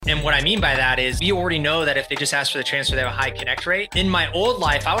And what I mean by that is we already know that if they just ask for the transfer, they have a high connect rate. In my old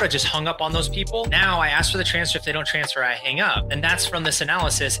life, I would have just hung up on those people. Now I ask for the transfer. If they don't transfer, I hang up. And that's from this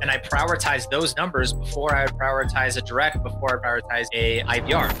analysis. And I prioritize those numbers before I would prioritize a direct, before I prioritize a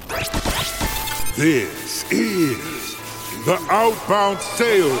IVR. This is the Outbound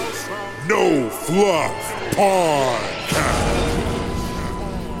Sales No Fluff Podcast.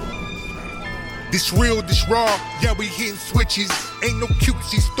 This real, this raw, yeah, we hitting switches. Ain't no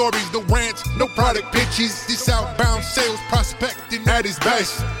cutesy stories, no rants, no product pitches. This outbound sales prospecting at its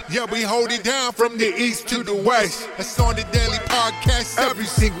best. Yeah, we hold it down from the east to the west. That's on the daily podcast every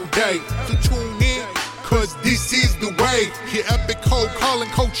single day. So tune in, cause this is the way. Your epic cold calling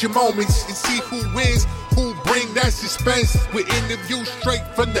coaching moments and see who wins, who bring that suspense with interviews straight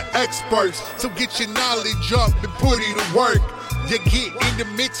from the experts. So get your knowledge up and put it to work. You get in the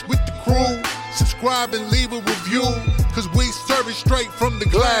mix with the crew. Subscribe and leave a review, cause we serve it straight from the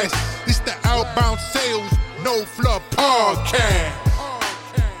glass. This the Outbound Sales No Fluff Podcast.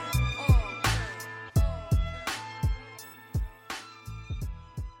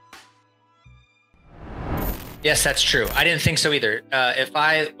 Yes, that's true. I didn't think so either.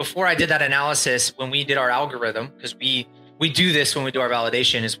 Before I did that analysis, when we did our algorithm, because we do this when we do our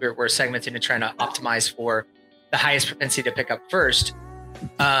validation, is we're segmenting and trying to optimize for the highest propensity to pick up first.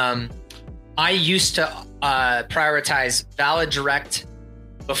 I used to prioritize valid direct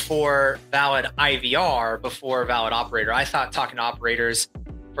before valid IVR, before valid operator. I thought talking to operators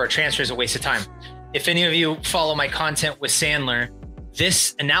for a transfer is a waste of time. If any of you follow my content with Sandler,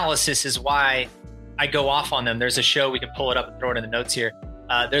 this analysis is why I go off on them. There's a show, we can pull it up and throw it in the notes here.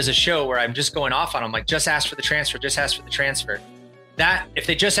 There's a show where I'm just going off on them, like just ask for the transfer, just ask for the transfer. That if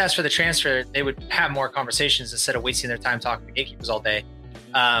they just asked for the transfer, they would have more conversations instead of wasting their time talking to gatekeepers all day.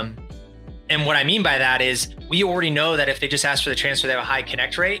 And what I mean by that is we already know that if they just ask for the transfer, they have a high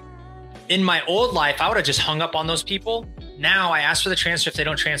connect rate. In my old life, I would have just hung up on those people. Now I ask for the transfer. If they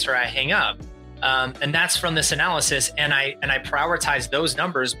don't transfer, I hang up. And that's from this analysis. And I prioritize those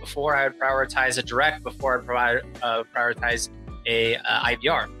numbers before I would prioritize a direct, before I'd prioritize a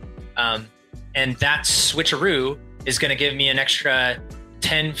IVR. And that switcheroo is going to give me an extra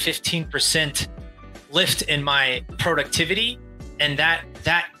 10, 15% lift in my productivity. And that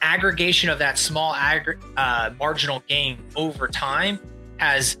aggregation of that small marginal gain over time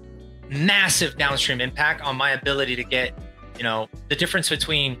has massive downstream impact on my ability to get, the difference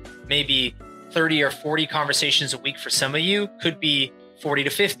between maybe 30 or 40 conversations a week for some of you could be 40 to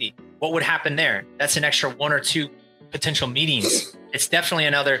 50. What would happen there? That's an extra 1 or 2 potential meetings. It's definitely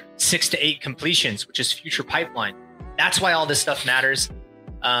another 6 to 8 completions, which is future pipeline. That's why all this stuff matters.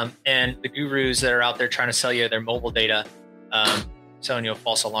 And the gurus that are out there trying to sell you their mobile data, selling you a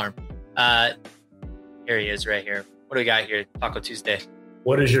false alarm. Here he is right here. What do we got here? Taco Tuesday.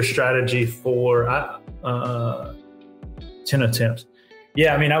 What is your strategy for 10 attempts?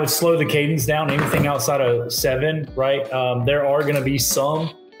 Yeah, I would slow the cadence down. Anything outside of 7, right? There are going to be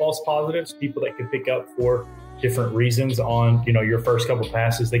some false positives, people that could pick up for different reasons on, your first couple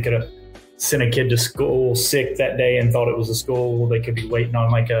passes. They could have sent a kid to school sick that day and thought it was a school. They could be waiting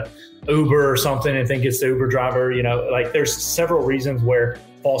on like a Uber or something and think it's the Uber driver. There's several reasons where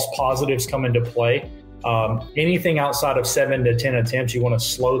false positives come into play. Anything outside of 7 to 10 attempts, you want to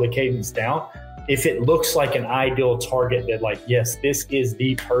slow the cadence down. If it looks like an ideal target that yes, this is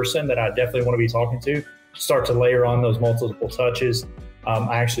the person that I definitely want to be talking to, start to layer on those multiple touches.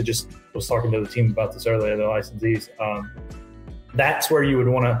 I actually just was talking to the team about this earlier, the licensees. That's where you would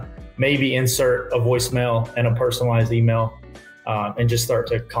want to maybe insert a voicemail and a personalized email and just start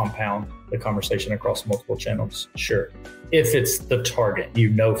to compound the conversation across multiple channels. Sure. If it's the target,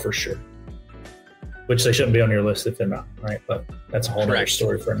 for sure. Which they shouldn't be on your list if they're not, right? But that's a whole other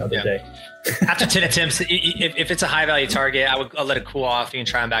story for another day. After 10 attempts, if it's a high value target, I'll let it cool off. You can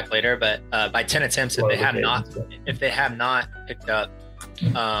try them back later. But by 10 attempts, if they have not picked up,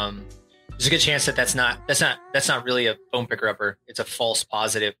 there's a good chance that that's not really a phone picker upper. It's a false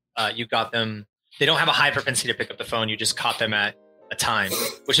positive. You got them. They don't have a high propensity to pick up the phone. You just caught them at a time,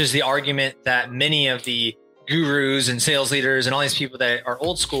 which is the argument that many of the gurus and sales leaders and all these people that are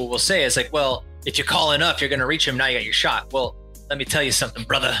old school will say is like, well, if you call enough, you're going to reach them. Now you got your shot. Well, let me tell you something,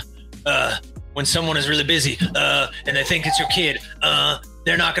 brother. When someone is really busy and they think it's your kid,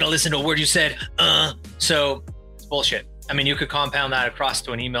 they're not going to listen to a word you said. So it's bullshit. You could compound that across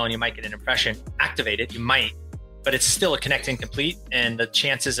to an email and you might get an impression activated. You might, but it's still a connect incomplete. And the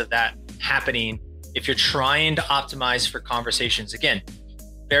chances of that happening, if you're trying to optimize for conversations, again,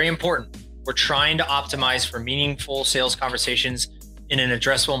 very important. We're trying to optimize for meaningful sales conversations in an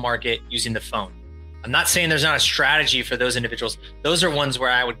addressable market using the phone. I'm not saying there's not a strategy for those individuals. Those are ones where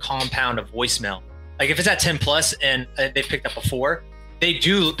I would compound a voicemail. Like if it's at 10 plus and they picked up a 4, they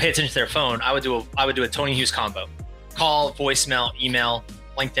do pay attention to their phone. I would do a Tony Hughes combo: call, voicemail, email,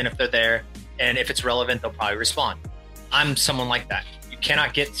 LinkedIn if they're there, and if it's relevant, they'll probably respond. I'm someone like that. You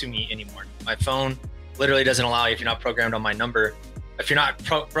cannot get to me anymore. My phone literally doesn't allow you if you're not programmed on my number. If you're not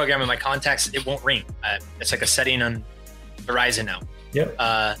programming my contacts, it won't ring. It's like a setting on Verizon now. Yep.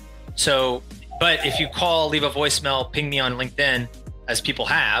 But if you call, leave a voicemail, ping me on LinkedIn, as people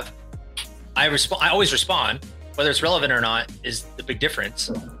have, I always respond. Whether it's relevant or not is the big difference.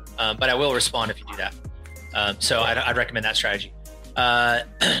 But I will respond if you do that. So I'd recommend that strategy. Not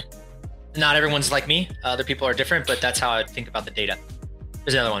everyone's like me. Other people are different, but that's how I think about the data.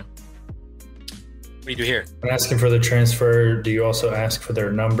 Here's another one. What do you do here? When asking for the transfer, do you also ask for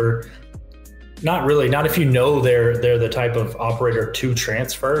their number? Not really. Not if you know they're the type of operator to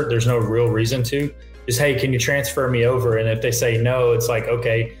transfer. There's no real reason to. Just, hey, can you transfer me over? And if they say no, it's like,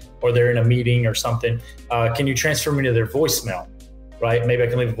 okay, or they're in a meeting or something. Can you transfer me to their voicemail? Right? Maybe I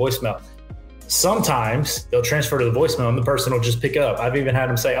can leave a voicemail. Sometimes they'll transfer to the voicemail and the person will just pick up. I've even had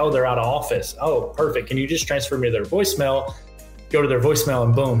them say, oh, they're out of office. Oh, perfect. Can you just transfer me to their voicemail? Go to their voicemail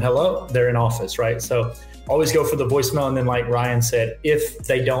and boom, hello, they're in office, right? So always go for the voicemail. And then like Ryan said, if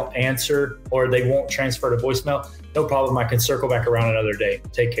they don't answer or they won't transfer to voicemail, no problem. I can circle back around another day.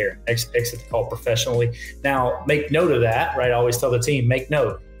 Take care. Exit the call professionally. Now, make note of that, right? I always tell the team, make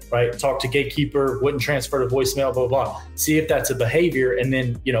note, right? Talk to gatekeeper, wouldn't transfer to voicemail, blah, blah, blah. See if that's a behavior. And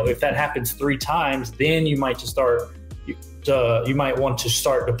then, if that happens 3 times, then you might you might want to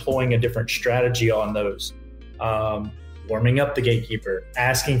start deploying a different strategy on those. Warming up the gatekeeper,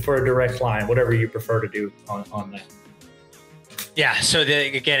 asking for a direct line, whatever you prefer to do on that. Yeah. So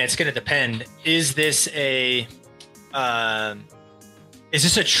again, it's going to depend. Is this a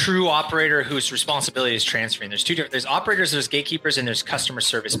true operator whose responsibility is transferring? There's two different. There's operators, there's gatekeepers, and there's customer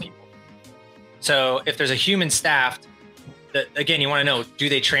service people. So if there's a human staffed, again, you want to know, do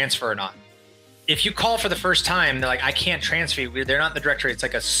they transfer or not? If you call for the first time, they're like, I can't transfer you. They're not in the directory. It's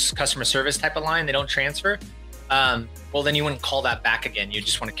like a customer service type of line. They don't transfer. Well, then you wouldn't call that back again. You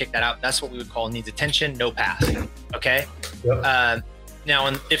just want to kick that out. That's what we would call needs attention, no pass. Okay. Yep.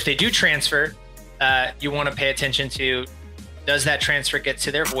 Now, if they do transfer, you want to pay attention to, does that transfer get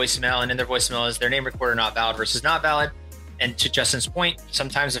to their voicemail? And in their voicemail, is their name recorder not valid versus not valid? And to Justin's point,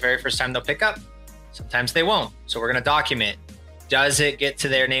 sometimes the very first time they'll pick up, sometimes they won't. So we're going to document, does it get to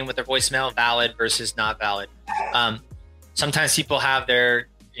their name with their voicemail, valid versus not valid? Sometimes people have their,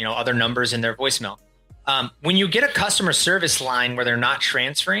 other numbers in their voicemail. When you get a customer service line where they're not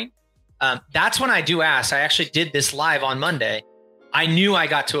transferring, that's when I do ask. I actually did this live on Monday. I knew I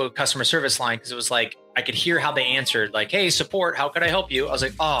got to a customer service line because it was like, I could hear how they answered, like, hey, support, how could I help you? I was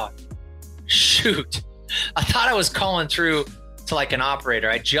like, oh, shoot. I thought I was calling through to like an operator.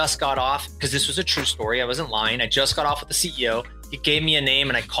 I just got off, because this was a true story. I wasn't lying. I just got off with the CEO. He gave me a name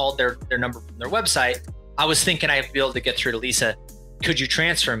and I called their number from their website. I was thinking I'd be able to get through to Lisa. Could you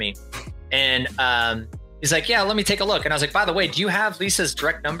transfer me? And he's like, yeah, let me take a look. And I was like, by the way, do you have Lisa's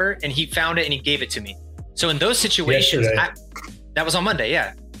direct number? And he found it and he gave it to me. So in those situations, that was on Monday.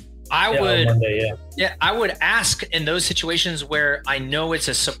 Yeah. I would ask in those situations where I know it's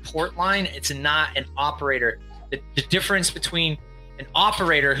a support line. It's not an operator. The difference between an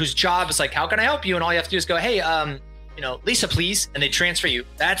operator whose job is like, how can I help you? And all you have to do is go, hey, Lisa, please. And they transfer you.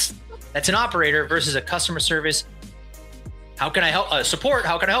 That's an operator versus a customer service. How can I help? Support.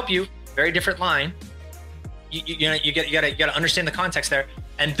 How can I help you? Very different line. You gotta understand the context there.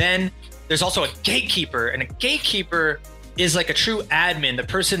 And then there's also a gatekeeper, and a gatekeeper is like a true admin, the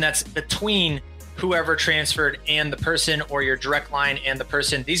person that's between whoever transferred and the person, or your direct line and the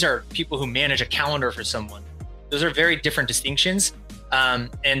person. These are people who manage a calendar for someone. Those are very different distinctions.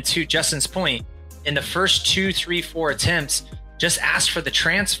 And to Justin's point, in the first 2, 3, 4 attempts, just ask for the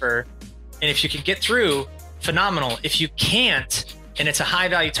transfer. And if you can get through, phenomenal. If you can't, and it's a high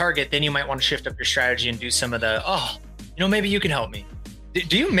value target, then you might want to shift up your strategy and do some of the, maybe you can help me.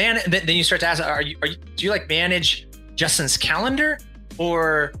 Do you manage? Then you start to ask, do you like manage Justin's calendar,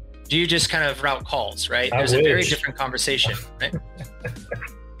 or do you just kind of route calls? Right? There's a very different conversation, right?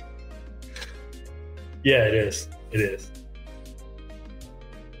 Yeah, it is. It is.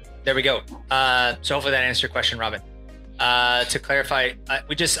 There we go. So hopefully that answers your question, Robin. To clarify, I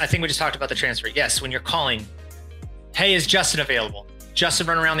think we just talked about the transfer. Yes, when you're calling, hey, is Justin available? Justin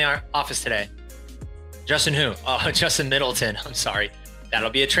run around the office today. Justin who? Oh, Justin Middleton. I'm sorry. That'll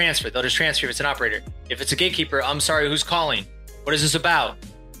be a transfer. They'll just transfer if it's an operator. If it's a gatekeeper, I'm sorry, who's calling? What is this about?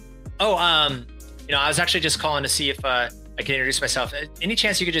 Oh, I was actually just calling to see if I can introduce myself. Any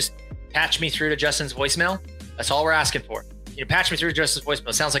chance you could just patch me through to Justin's voicemail? That's all we're asking for. Can you patch me through to Justin's voicemail?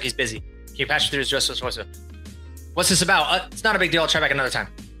 It sounds like he's busy. Can you patch me through to Justin's voicemail? What's this about? It's not a big deal. I'll try back another time.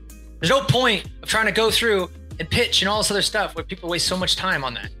 There's no point of trying to go through and pitch and all this other stuff where people waste so much time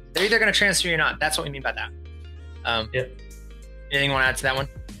on that. They're either going to transfer you or not. That's what we mean by that. Yep. Anything you want to add to that one?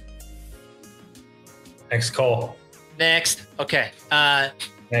 Next call. Next. Okay.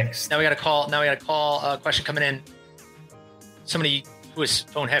 Next. Now we got a call. Question coming in. Somebody who is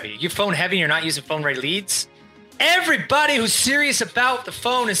phone heavy. You phone heavy and you're not using phone ready leads? Everybody who's serious about the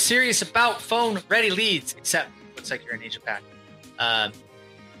phone is serious about phone ready leads, except looks like you're in Asia Pac.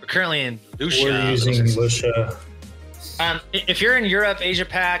 We're currently in Lucia. We're using Lucia. If you're in Europe, Asia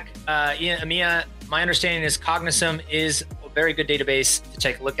Pac, EMEA, my understanding is Cognism is a very good database to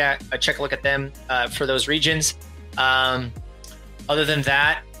take a look at. Check a look at them for those regions. Other than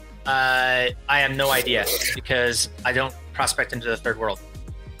that, I have no idea because I don't prospect into the third world.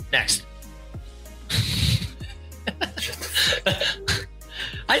 Next.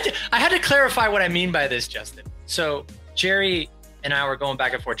 I had to clarify what I mean by this, Justin. So Jerry and I were going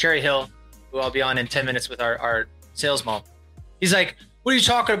back and forth. Jerry Hill, who I'll be on in 10 minutes with our sales mom. He's like, what are you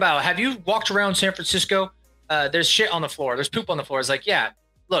talking about? Have you walked around San Francisco? There's shit on the floor. There's poop on the floor. It's like, yeah,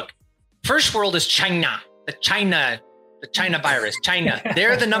 look, first world is China. The China virus. China.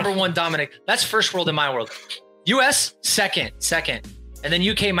 They're the number one dominant. That's first world in my world. US, second. And then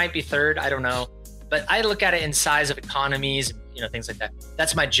UK might be third. I don't know. But I look at it in size of economies, things like that.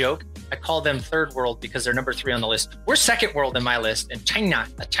 That's my joke. I call them third world because they're number 3 on the list. We're second world in my list, and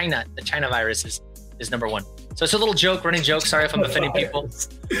the China virus is number 1. So it's a little joke, running joke. Sorry if I'm offending people.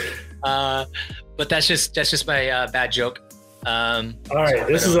 But that's just my bad joke. All right,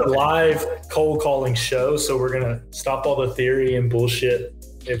 this is a live cold calling show, so we're gonna stop all the theory and bullshit.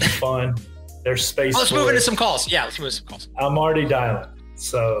 It's fun. There's space. Let's move into some calls. Yeah, let's move into some calls. I'm already dialing,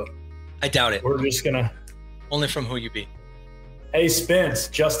 so I doubt it. We're just gonna only from who you be. Hey Spence,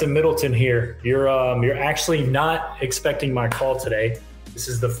 Justin Middleton here. You're actually not expecting my call today. This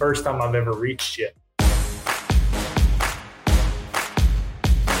is the first time I've ever reached you.